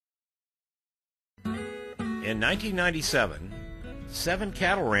In 1997, 7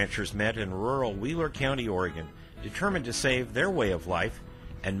 cattle ranchers met in rural Wheeler County, Oregon, determined to save their way of life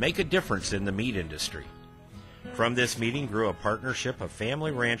and make a difference in the meat industry. From this meeting grew a partnership of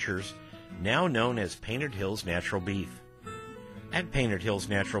family ranchers now known as Painted Hills Natural Beef. At Painted Hills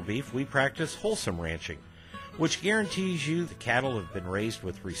Natural Beef, we practice wholesome ranching, which guarantees you the cattle have been raised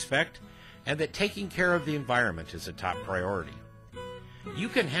with respect and that taking care of the environment is a top priority. You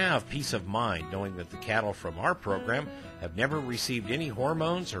can have peace of mind knowing that the cattle from our program have never received any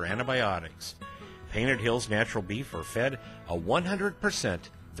hormones or antibiotics. Painted Hills Natural Beef are fed a 100%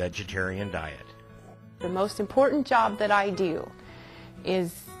 vegetarian diet. The most important job that I do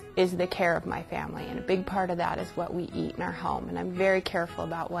is the care of my family, and a big part of that is what we eat in our home, and I'm very careful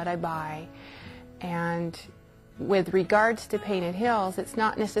about what I buy. And with regards to Painted Hills, it's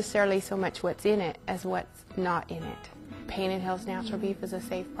not necessarily so much what's in it as what's not in it. Painted Hills Natural Beef is a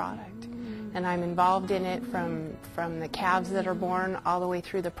safe product, and I'm involved in it from the calves that are born all the way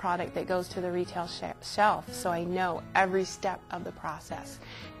through the product that goes to the retail shelf, so I know every step of the process,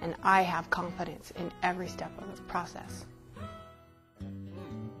 and I have confidence in every step of the process.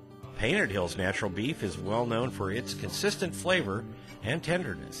 Painted Hills Natural Beef is well known for its consistent flavor and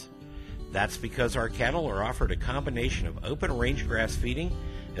tenderness. That's because our cattle are offered a combination of open range grass feeding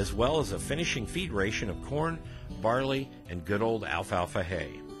as well as a finishing feed ration of corn, barley, and good old alfalfa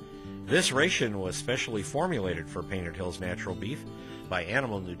hay. This ration was specially formulated for Painted Hills Natural Beef by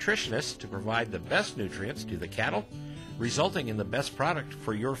animal nutritionists to provide the best nutrients to the cattle, resulting in the best product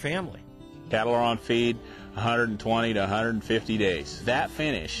for your family. Cattle are on feed 120 to 150 days. That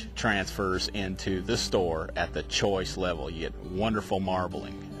finish transfers into the store at the choice level. You get wonderful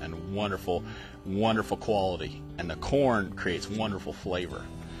marbling and wonderful quality, and the corn creates wonderful flavor,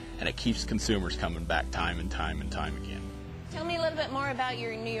 and it keeps consumers coming back time and time and time again. Tell me a little bit more about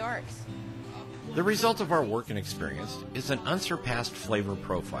your New Yorks. The result of our work and experience is an unsurpassed flavor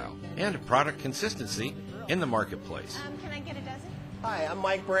profile and product consistency in the marketplace. Can I get a dozen? Hi, I'm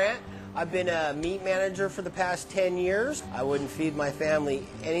Mike Brandt. I've been a meat manager for the past 10 years. I wouldn't feed my family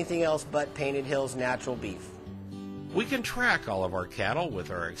anything else but Painted Hills Natural Beef. We can track all of our cattle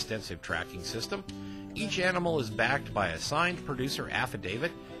with our extensive tracking system. Each animal is backed by a signed producer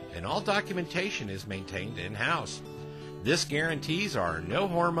affidavit, and all documentation is maintained in-house. This guarantees our no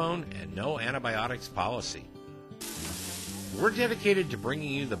hormone and no antibiotics policy. We're dedicated to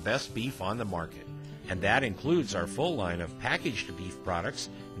bringing you the best beef on the market, and that includes our full line of packaged beef products,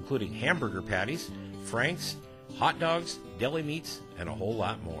 including hamburger patties, franks, hot dogs, deli meats, and a whole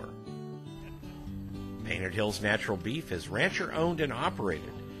lot more. Painted Hills Natural Beef is rancher owned and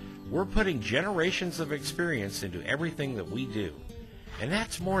operated. We're putting generations of experience into everything that we do, and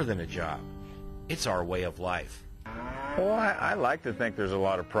that's more than a job. It's our way of life. Well, I like to think there's a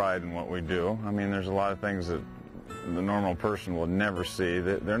lot of pride in what we do. I mean, there's a lot of things that the normal person will never see.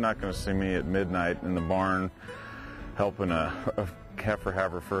 They're not going to see me at midnight in the barn helping a heifer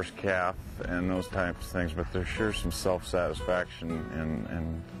have her first calf and those types of things, but there's sure some self-satisfaction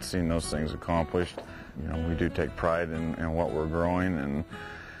in seeing those things accomplished. You know, we do take pride in what we're growing, and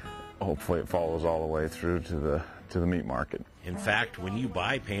hopefully it follows all the way through to the meat market. In fact, when you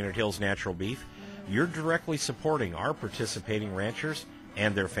buy Painted Hills Natural Beef, you're directly supporting our participating ranchers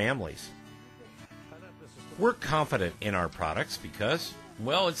and their families. We're confident in our products because,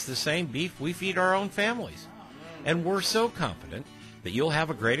 well, it's the same beef we feed our own families. And we're so confident that you'll have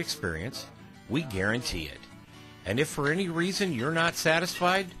a great experience, we guarantee it. And if for any reason you're not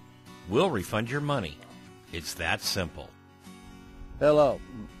satisfied, we'll refund your money. It's that simple. Hello,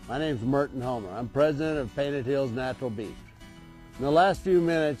 my name's Merton Homer. I'm president of Painted Hills Natural Beef. In the last few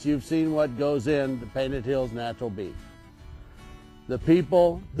minutes, you've seen what goes into Painted Hills Natural Beef. The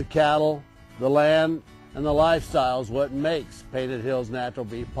people, the cattle, the land, and the lifestyle is what makes Painted Hills Natural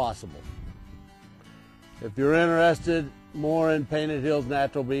Beef possible. If you're interested more in Painted Hills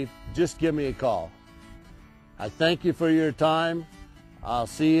Natural Beef, just give me a call. I thank you for your time. I'll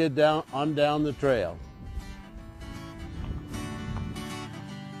see you down the trail.